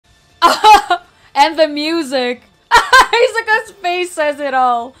And the music. Hisoka's face says it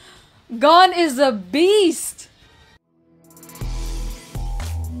all. Gon is a beast.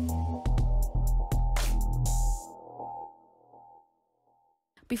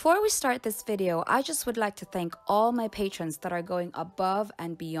 Before we start this video, I just would like to thank all my patrons that are going above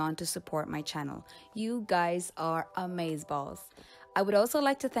and beyond to support my channel. You guys are amazeballs. I would also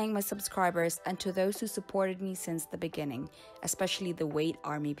like to thank my subscribers and to those who supported me since the beginning, especially the Wait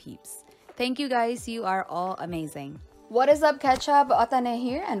Army peeps. Thank you guys, you are all amazing. What is up, Ketchup? Otane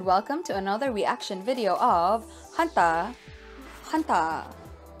here, and welcome to another reaction video of HunterxHunter.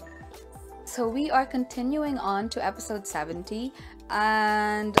 So we are continuing on to episode 70,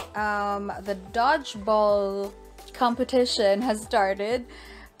 and the dodgeball competition has started.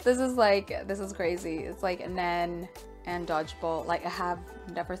 This is crazy. It's like Nen and dodgeball. Like, I have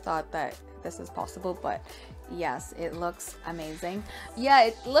never thought that this is possible, but yes, it looks amazing. Yeah,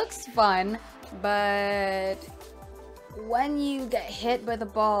 it looks fun, but when you get hit by the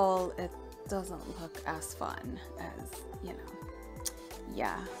ball, it doesn't look as fun as, you know.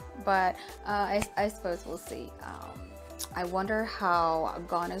 Yeah, but I suppose we'll see. I wonder how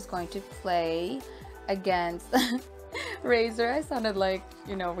Gon is going to play against Razor. I sounded like,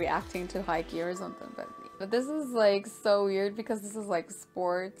 you know, reacting to Haikyuu or something, but this is like so weird because this is like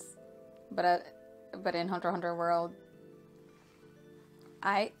sports, but in HunterxHunter world,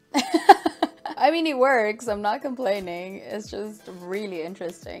 I mean, it works. I'm not complaining. It's just really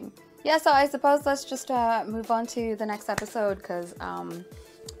interesting. Yeah, so I suppose let's just move on to the next episode, because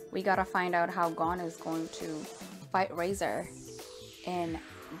we gotta find out how Gon is going to fight Razor in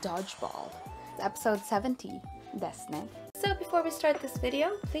dodgeball. Episode 70 desu. So before we start this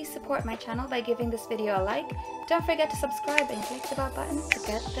video, please support my channel by giving this video a like. Don't forget to subscribe and click the bell button to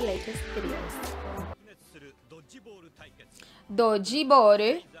get the latest videos.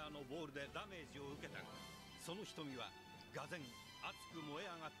 Dodgeball.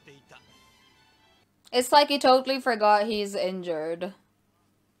 It's like he totally forgot he's injured.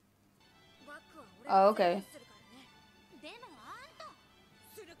 Oh, okay.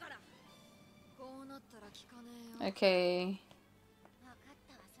 Okay.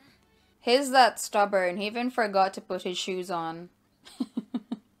 He's that stubborn. He even forgot to put his shoes on.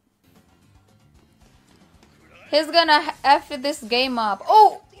 He's gonna F this game up.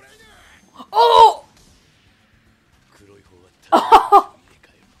 Oh! Oh!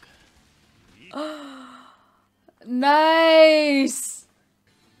 Nice!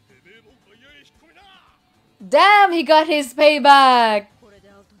 Damn, he got his payback!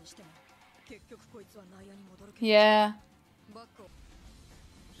 Yeah.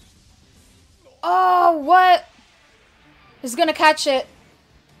 Oh, what? He's gonna catch it.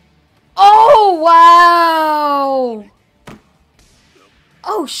 Oh, wow!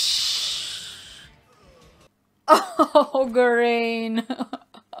 Oh, shh. Oh, Green.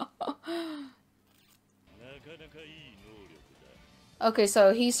 Okay,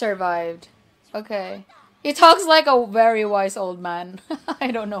 so he survived. Okay. He talks like a very wise old man. I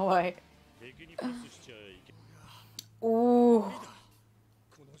don't know why. Ooh.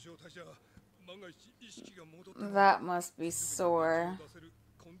 That must be sore.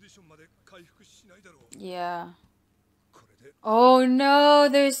 Yeah. Oh no,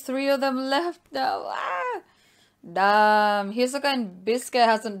 there's 3 of them left now. Ah! Damn, Hisoka and Biscuit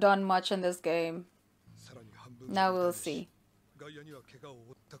hasn't done much in this game. Now we'll see.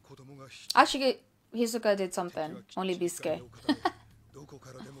 Actually, Hisoka did something. Only Biscuit.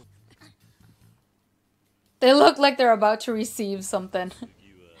 They look like they're about to receive something.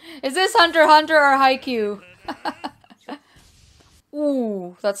 Is this HunterxHunter or Haikyuu?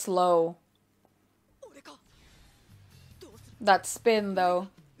 Ooh, that's low. That spin though.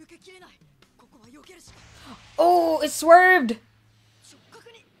 Oh, it swerved!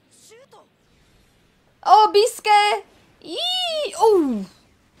 Oh, Biscuit! Yee! Oh!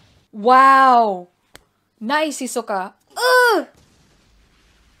 Wow! Nice, Hisoka. Ugh!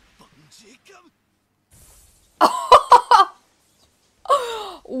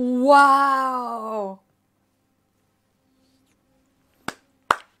 Wow!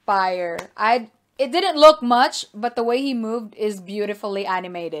 Fire. It didn't look much, but the way he moved is beautifully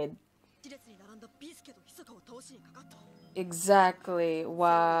animated. Exactly.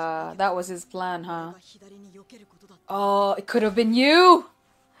 Wow. That was his plan, huh? Oh, it could have been you!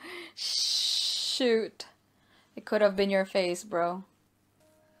 Shoot. It could have been your face, bro.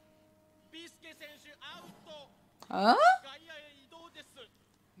 Huh?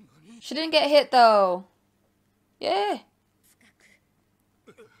 She didn't get hit though. Yeah.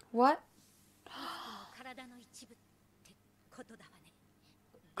 What?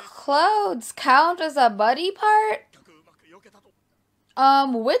 clouds count as a buddy part?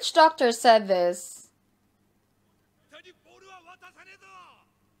 Which doctor said this?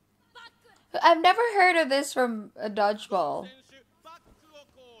 I've never heard of this from a dodgeball.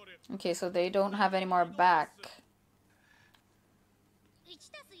 Okay, so they don't have any more back.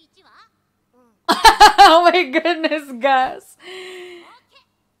 Oh my goodness, Gus.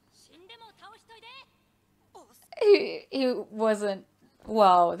 He wasn't...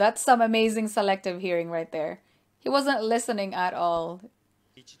 Wow, that's some amazing selective hearing right there. He wasn't listening at all.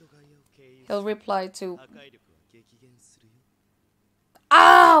 He'll reply to...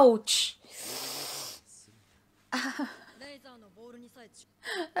 Ouch!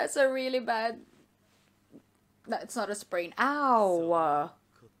 That's a really bad... That's not a sprain. Ow!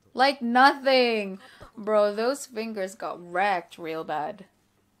 Like nothing! Bro, those fingers got wrecked real bad.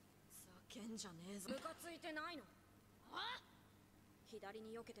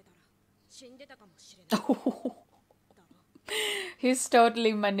 He's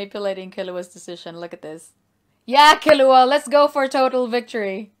totally manipulating Killua's decision. Look at this. Yeah, Killua, let's go for total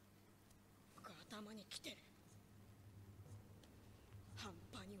victory.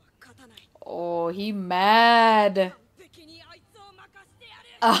 Oh, he mad.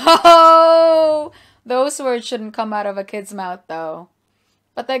 Oh, those words shouldn't come out of a kid's mouth though.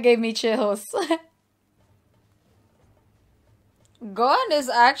 But that gave me chills. Gon is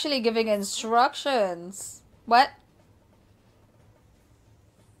actually giving instructions. What?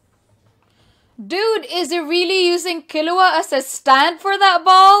 Dude, is he really using Killua as a stand for that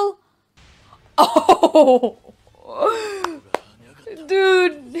ball? Oh!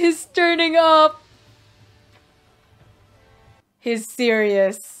 Dude, he's turning up. He's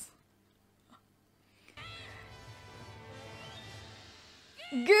serious.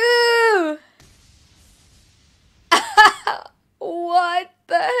 Goo! What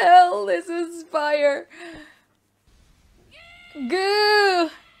the hell? This is fire. Goo!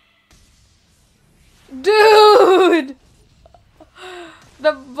 Dude!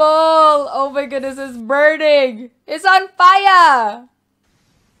 The ball! Oh my goodness, it's burning! It's on fire!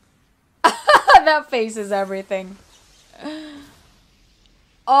 That face is everything.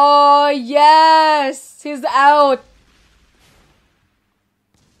 Oh, yes! He's out!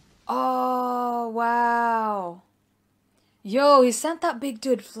 Oh, wow. Yo, he sent that big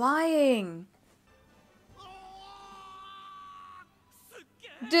dude flying.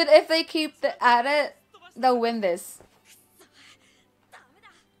 Dude, if they keep at it, they'll win this.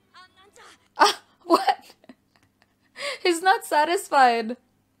 What? He's not satisfied.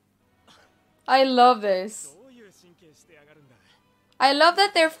 I love this. I love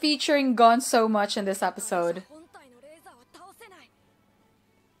that they're featuring Gon so much in this episode.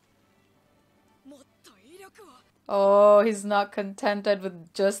 Oh, he's not contented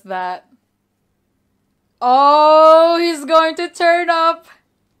with just that. Oh, he's going to turn up.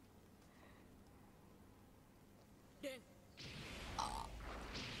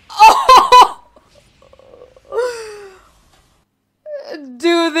 Oh!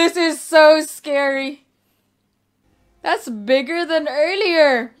 Dude, this is so scary. That's bigger than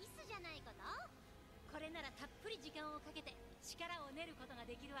earlier.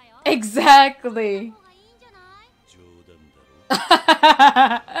 Exactly.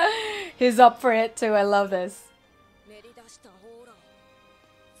 He's up for it too. I love this.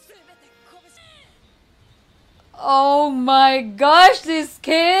 Oh my gosh, this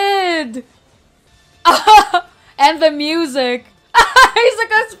kid! And the music.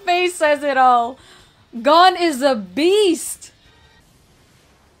 Hisoka's face says it all. Gon is a beast.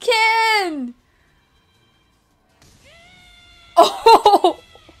 Ken! Oh!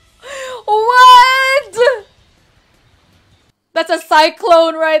 What? That's a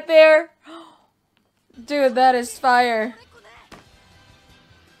cyclone right there. Dude, that is fire.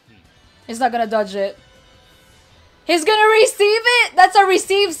 He's not gonna dodge it. He's gonna receive it? That's a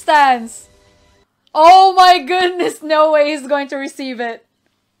receive stance. Oh my goodness, no way he's going to receive it.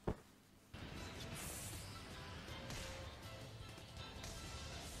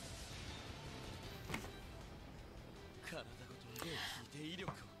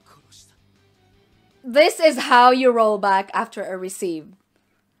 This is how you roll back after a receive.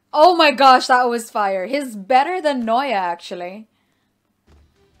 Oh my gosh, that was fire. He's better than Noya, actually.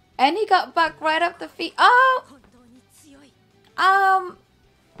 And he got back right up the feet. Oh!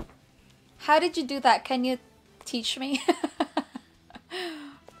 How did you do that? Can you teach me?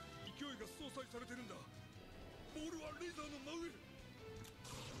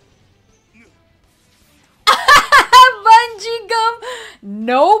 Bungee gum?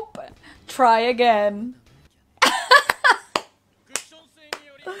 Nope. Try again.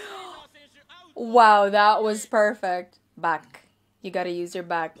 Wow, that was perfect. Back. You gotta use your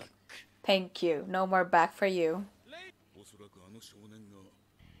back. Thank you. No more back for you.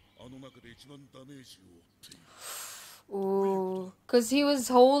 Ooh, because he was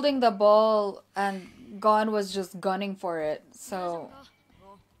holding the ball and Gon was just gunning for it. So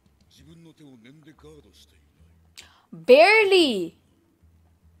barely.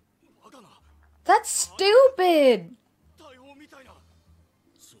 That's stupid.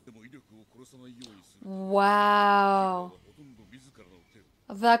 Wow.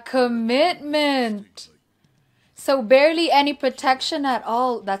 The commitment. So barely any protection at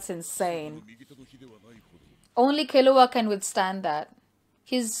all. That's insane. Only Killua can withstand that.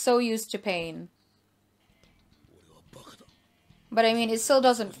 He's so used to pain. But I mean, it still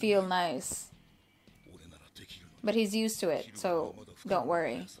doesn't feel nice. But he's used to it, so don't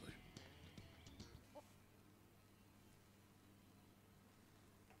worry.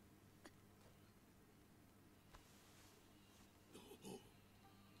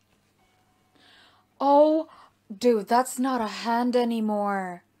 Oh, dude, that's not a hand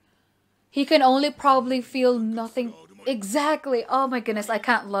anymore. He can only probably feel nothing. Exactly. Oh my goodness, I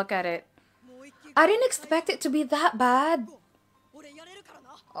can't look at it. I didn't expect it to be that bad.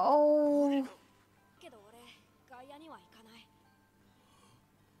 Oh.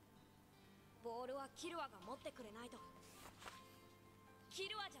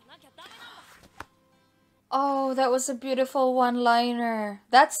 Oh, that was a beautiful one-liner.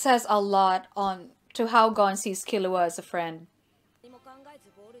 That says a lot on to how Gon sees Killua as a friend.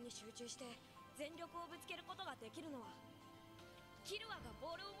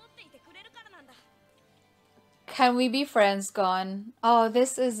 Can we be friends, Gon? Oh,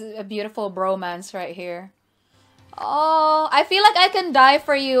 this is a beautiful bromance right here. Oh, I feel like I can die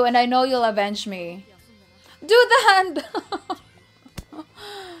for you and I know you'll avenge me. Do the hand!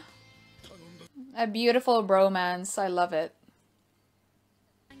 A beautiful bromance. I love it.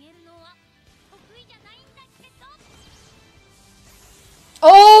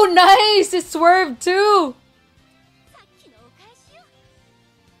 Oh, nice! It swerved too!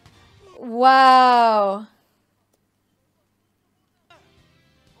 Wow!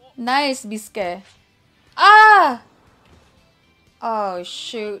 Nice, Bisque. Ah! Oh,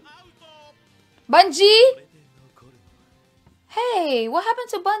 shoot. Bungie? Hey, what happened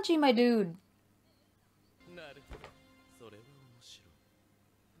to Bungie, my dude?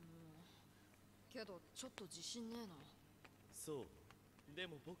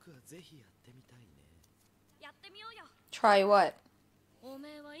 Try what?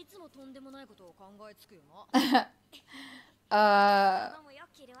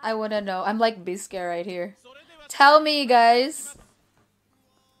 I wanna know. I'm like Bisque right here. Tell me, guys.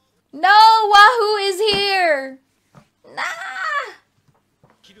 No, Wahoo is here. Nah.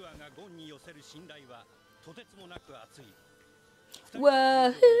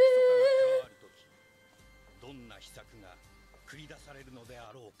 Wahoo.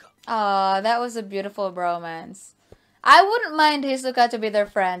 Aw, that was a beautiful bromance. I wouldn't mind Hisoka to be their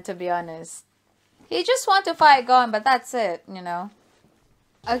friend, to be honest. He just want to fight Gon, but that's it, you know.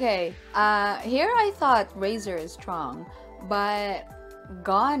 Okay, here I thought Razor is strong, but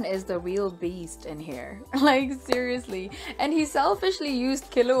Gon is the real beast in here. Like, seriously. And he selfishly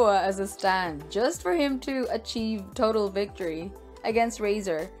used Killua as a stand just for him to achieve total victory against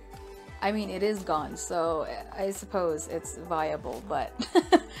Razor. I mean, it is Gon, so I suppose it's viable, but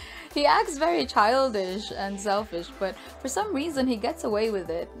he acts very childish and selfish, but for some reason he gets away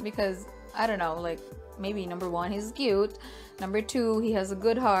with it because, I don't know, like, maybe number one, he's cute, number two, he has a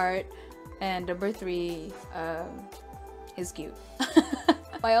good heart, and number three, he's cute.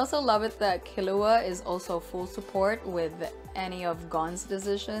 I also love it that Killua is also full support with any of Gon's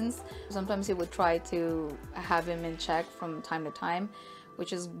decisions. Sometimes he would try to have him in check from time to time,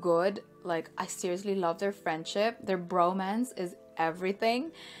 which is good. Like, I seriously love their friendship. Their bromance is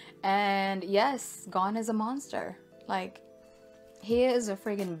everything. And yes, Gon is a monster. Like, he is a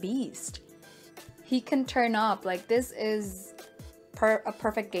friggin' beast. He can turn up. Like, this is a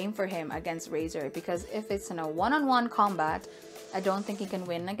perfect game for him against Razor, because if it's in a one-on-one combat, I don't think he can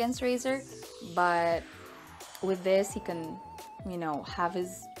win against Razor, but with this he can, you know, have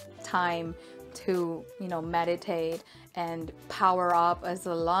his time to, you know, meditate and power up as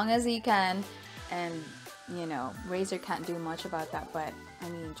long as he can, and, you know, Razor can't do much about that, but I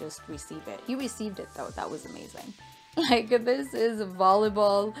mean, just receive it. He received it though. That was amazing. Like, this is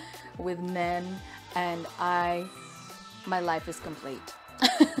volleyball with men, and my life is complete.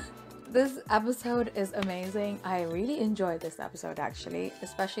 This episode is amazing. I really enjoyed this episode, actually,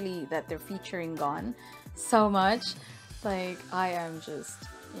 especially that they're featuring Gon so much. Like, I am just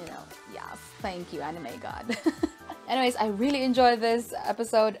you know, yes, thank you, anime god. Anyways, I really enjoyed this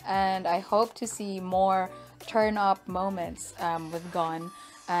episode, and I hope to see more turn up moments with Gon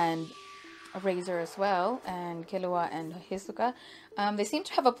and Razor as well, and Killua and Hisoka. They seem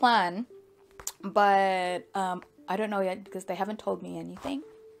to have a plan, but I don't know yet because they haven't told me anything.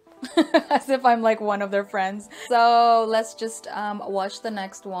 As if I'm like one of their friends. So let's just watch the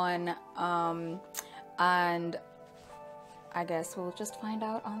next one, and I guess we'll just find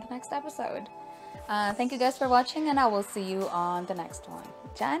out on the next episode. Thank you guys for watching, and I will see you on the next one.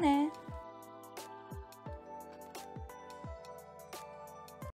 Jane!